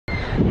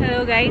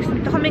Hello guys,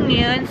 dito kami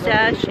ngayon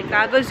sa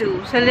Chicago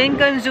Zoo. Sa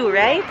Lincoln Zoo,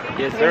 right?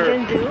 Yes, sir.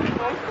 Lincoln Zoo.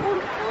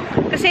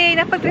 Kasi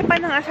napagtripan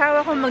ng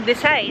asawa ko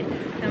mag-decide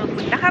na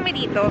magpunta kami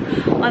dito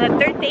on a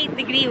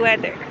 38-degree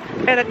weather.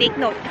 Pero take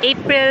note,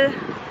 April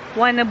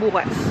 1 na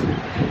bukas.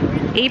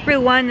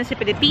 April 1 na sa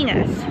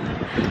Pilipinas.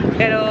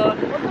 Pero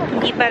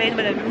hindi pa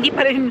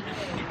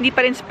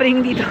rin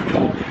spring dito.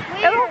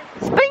 Pero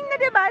spring na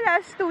diba?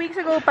 Last 2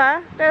 weeks ago pa.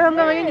 Pero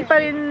hanggang ngayon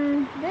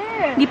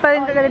hindi pa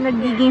rin talaga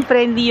nagiging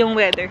friendly yung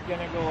weather.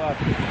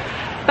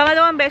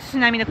 Pangalawang beses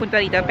namin napunta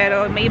dito,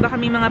 pero may iba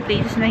kami mga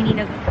places na hindi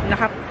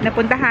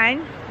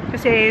napuntahan.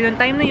 Kasi noong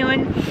time na yun,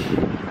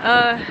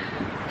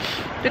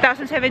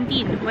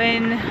 2017,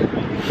 when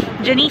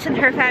Janice and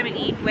her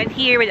family went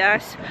here with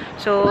us.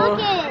 So,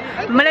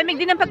 malamig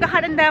din ang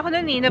pagkakatanda ko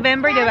noon eh.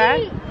 November, diba?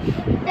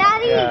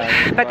 Daddy!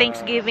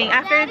 Pa-Thanksgiving.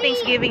 After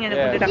Thanksgiving,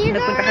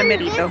 napunta kami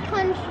dito.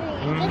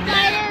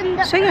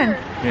 So, yun.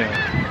 Yeah.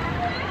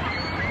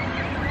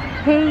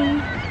 Hey!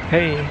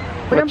 Hey!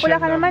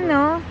 Pulang-pula ka naman,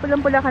 no?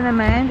 Pulang-pula ka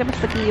naman. Tapos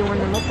pati yung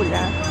ano mo, pula.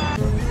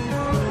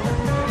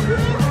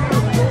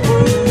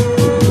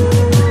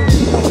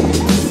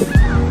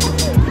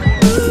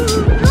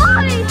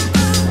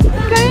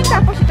 Ganyan,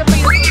 tapos ito pa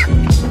yung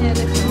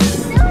sinelas mo.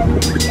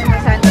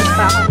 Sandals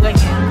pa akong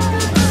ganyan.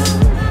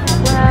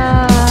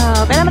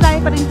 Wow! Pero marami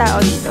pa rin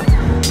tao dito.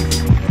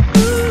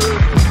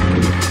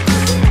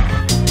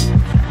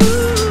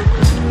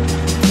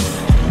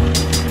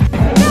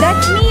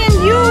 That's me and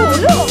you!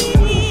 Look!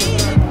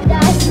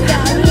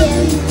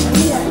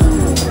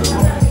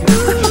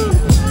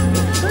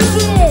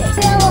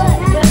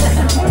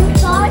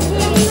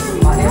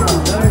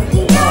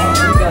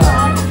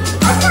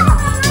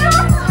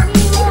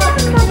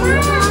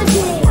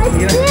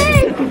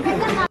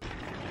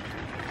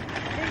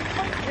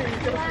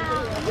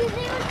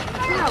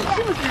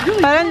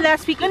 Parang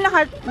last week lang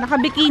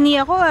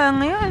naka-bikini ako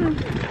ngayon.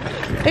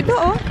 Ito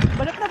oh,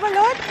 balot na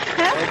balot.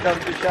 Ha?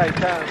 Welcome to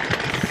Chi-Town.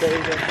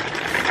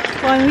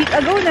 1 week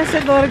ago,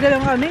 nasa Gorga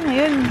lang kami.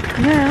 Ngayon,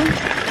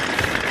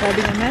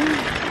 sabi naman.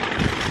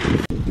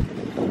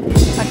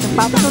 At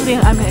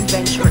nagpapatuloy ang aming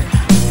adventure.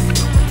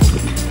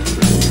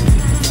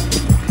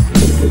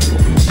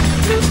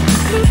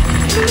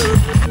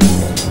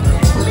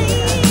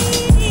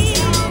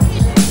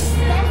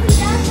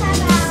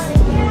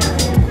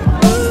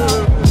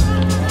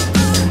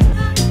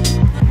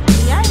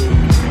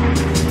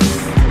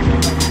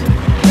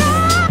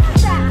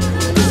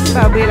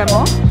 Paborito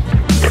mo?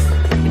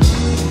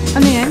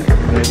 Ano yan?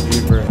 Red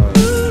River Hog.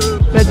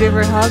 Red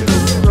River Hog?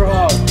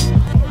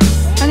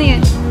 Ano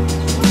yan?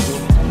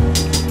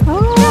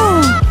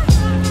 Oh!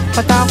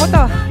 Patakot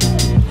ah.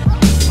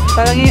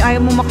 Parang yung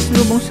ayaw mo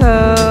makaslubong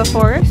sa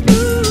forest.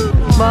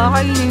 Baka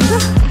kainin ka.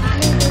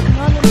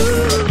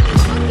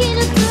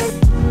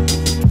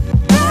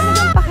 Ano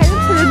bang pakialam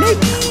sa lamig?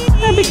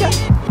 Sabi ka.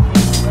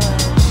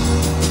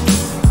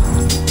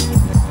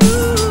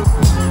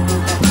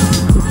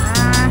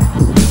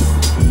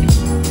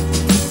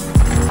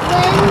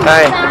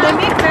 Hi.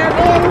 Lamig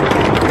namin.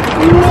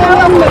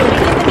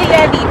 Hindi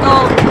kaya dito.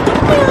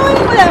 Ayun,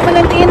 wala man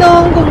ang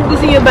tinong kung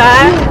gusto nyo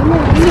ba.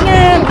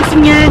 Gusto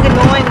niya,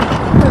 gano'n.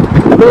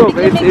 Look,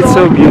 it's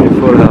so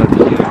beautiful out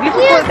here.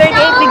 Beautiful,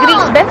 38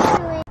 degrees, best.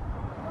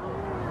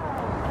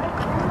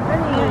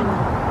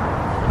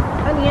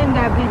 Ano yan,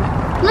 Gabin?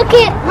 Look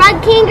at red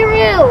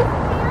kangaroo!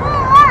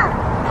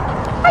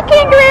 Hi,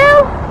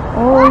 kangaroo!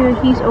 Oh,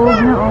 he's old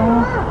na, oh.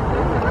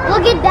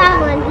 Look at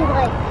that one. He's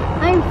like,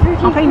 I'm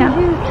searching Okay for na.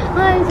 food.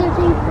 I'm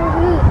searching for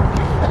food.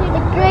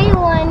 The gray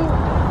one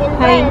in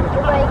Hi. red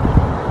is like,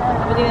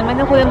 Buti naman,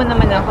 nakuha mo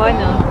naman ako,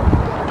 no?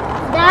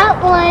 that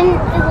one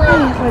is Ay,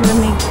 like,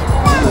 malamig.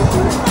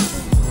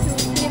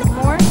 Sleep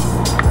more?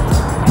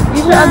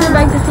 You should other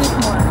like to sleep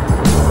more.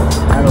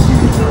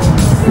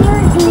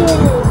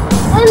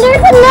 and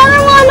there's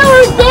another one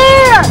over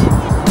there!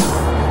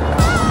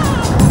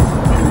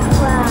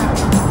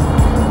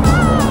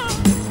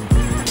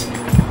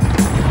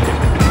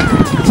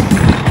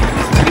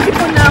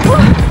 Isipon na ako.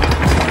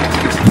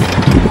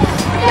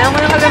 Kailangan mo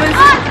ng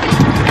kalamansi.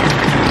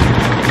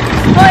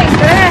 Hoy,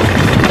 tara!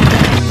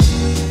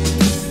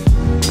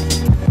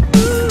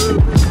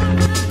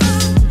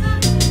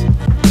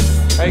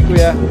 Hi,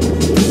 Kuya.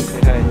 Say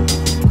hi.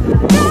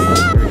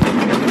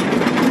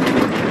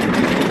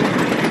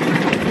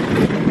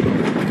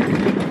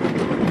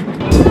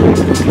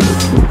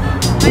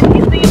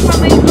 Manhid na yung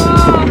kamay ko.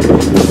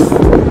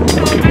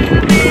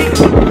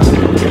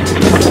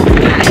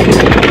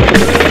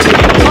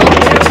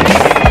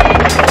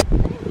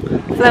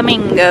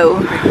 Flamingo.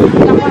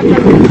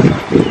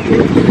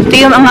 Ito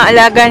yung mga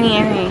alaga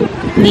ni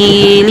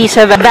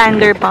Lisa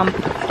Vanderpump.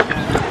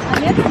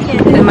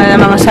 Yung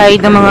mga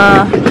side ng mga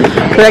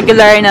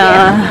regular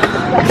na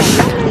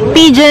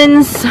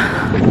pigeons,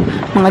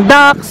 mga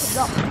ducks.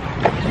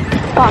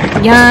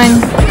 Yan.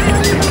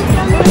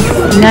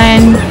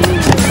 Nan.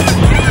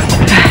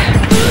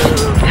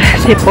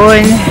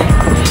 Sipon.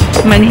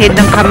 Manhid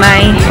ng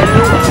kamay.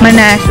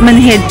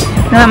 Manhid.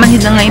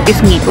 Namamanhid na nga yung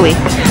pisngi ko eh.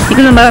 Hindi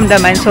ko na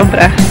maramdaman.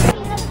 Sobra.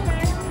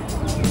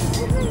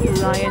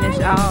 lion is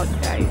out,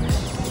 guys.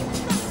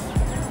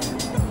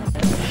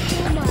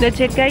 That's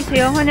it, guys.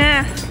 Ayoko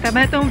na.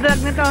 Tama na tong vlog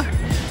na to.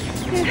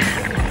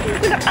 Hindi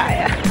ko na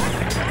kaya.